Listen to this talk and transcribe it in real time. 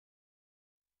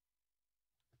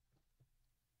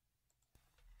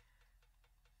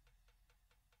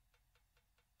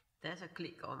There's a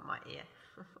click on my ear.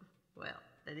 Well,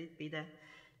 let it be there.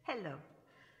 Hello.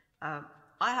 I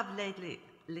have lately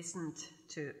listened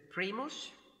to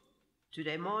Primus.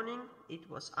 Today morning it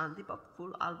was Antipop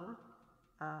full album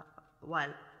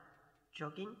while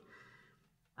jogging,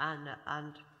 and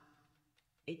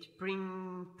it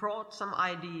brought some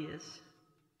ideas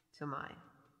to my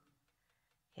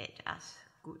head, as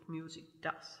good music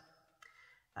does.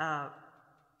 I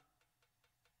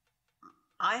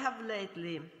have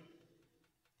lately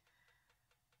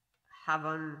have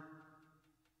an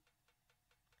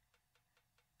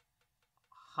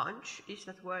hunch, is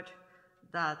that word,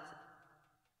 that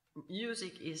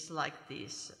music is like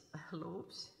these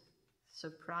loops,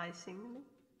 surprisingly.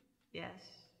 Yes,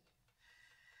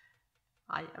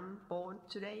 I am born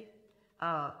today.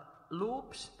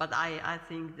 Loops, but I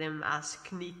think them as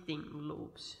knitting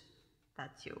loops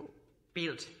that you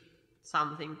build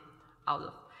something out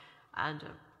of. And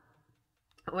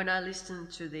when I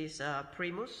listened to this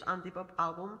Primus Antipop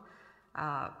album,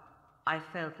 I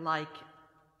felt like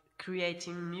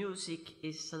creating music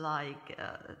is like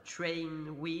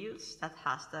train wheels that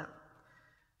has the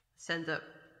center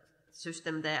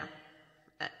system there.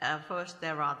 First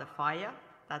there are the fire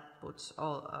that puts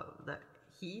all the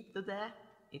heat to there.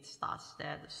 It starts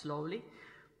there slowly.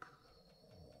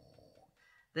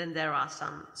 Then there are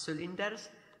some cylinders.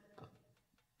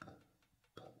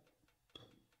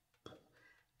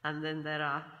 And then there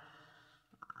are,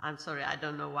 I'm sorry, I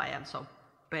don't know why I'm so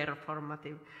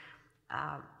performative.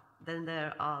 Then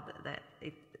there are,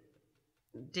 it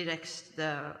directs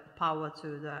the power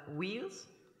to the wheels.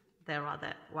 There are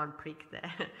the one prick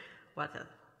there.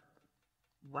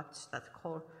 What's that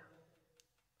called?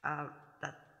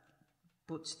 That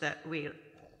puts the wheel.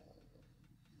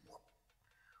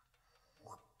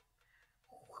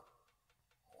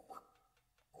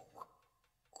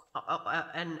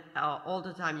 And all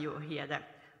the time you hear that.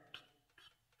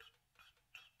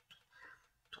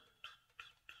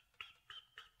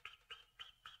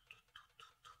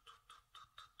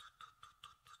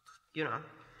 You know,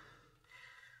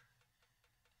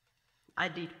 I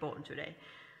did born today.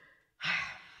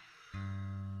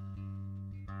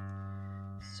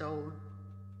 So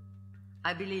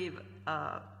I believe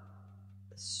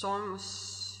song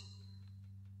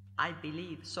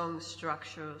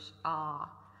structures are,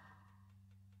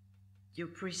 you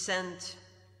present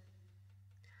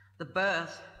the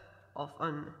birth of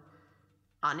an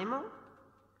animal,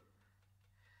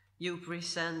 you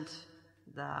present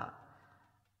the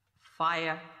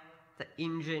fire, the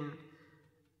engine,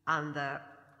 and the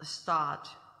start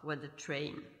when the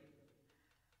train.